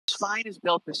spine is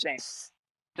built the same.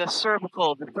 The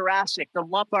cervical, the thoracic, the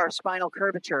lumbar spinal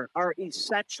curvature are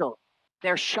essential.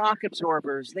 They're shock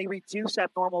absorbers. They reduce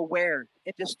abnormal wear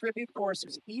and distribute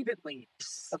forces evenly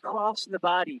across the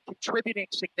body, contributing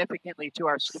significantly to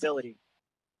our stability.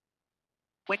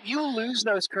 When you lose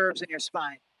those curves in your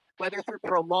spine, whether through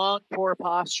prolonged poor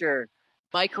posture,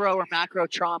 micro or macro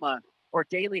trauma, or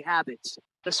daily habits,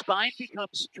 the spine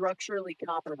becomes structurally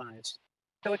compromised.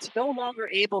 So it's no longer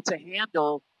able to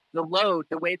handle the load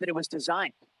the way that it was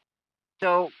designed.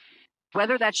 So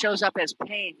whether that shows up as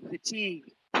pain, fatigue,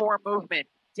 poor movement,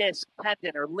 disc,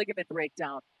 tendon, or ligament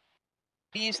breakdown,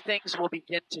 these things will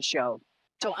begin to show.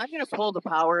 So I'm going to pull the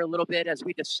power a little bit as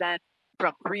we descend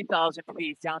from 3,000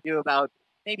 feet down to about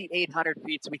maybe 800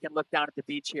 feet, so we can look down at the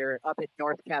beach here up at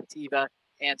North Captiva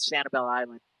and Sanibel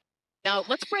Island. Now,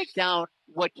 let's break down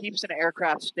what keeps an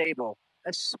aircraft stable,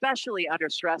 especially under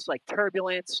stress like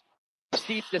turbulence,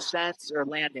 steep descents, or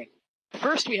landing.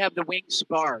 First, we have the wing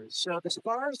spars. So the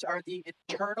spars are the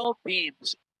internal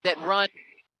beams that run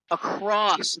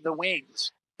across the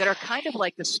wings that are kind of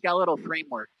like the skeletal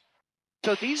framework.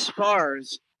 So these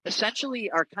spars essentially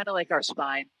are kind of like our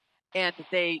spine, and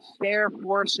they bear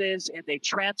forces and they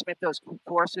transmit those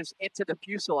forces into the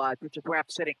fuselage, which is where I'm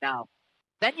sitting now.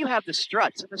 Then you have the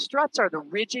struts, and the struts are the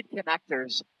rigid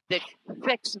connectors that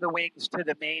fix the wings to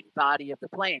the main body of the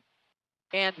plane.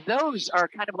 And those are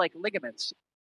kind of like ligaments.